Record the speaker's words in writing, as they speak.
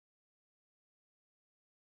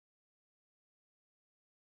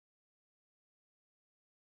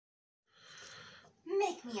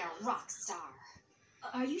Make me a rock star.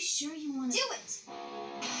 Are you sure you want to... Do it!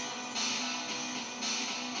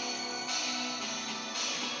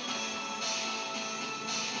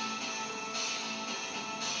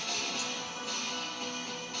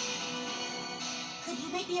 Could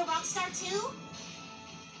you make me a rock star too?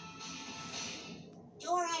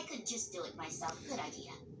 Or I could just do it myself. Good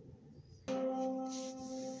idea.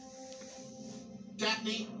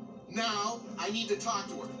 Daphne, now I need to talk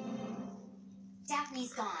to her.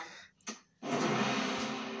 Daphne's gone.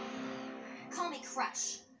 Call me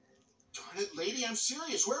Crush. Darn it, lady, I'm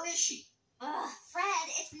serious. Where is she? Ugh, Fred,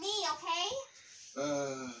 it's me, okay?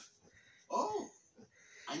 Oh.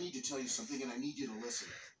 I need to tell you something, and I need you to listen.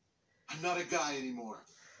 I'm not a guy anymore.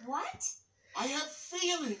 What? I have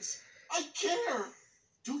feelings. I care.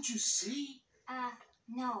 Don't you see?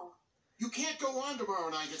 No. You can't go on tomorrow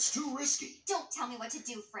night. It's too risky. Don't tell me what to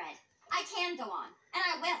do, Fred. I can go on, and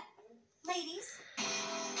I will. Ladies,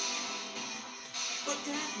 But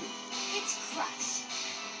Daphne... it's Crush.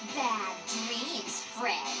 Bad dreams,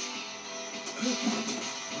 Fred.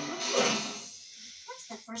 What's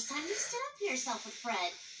the first time you stood up for yourself with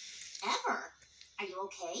Fred? Ever? Are you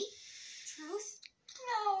okay? Truth?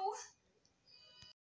 No.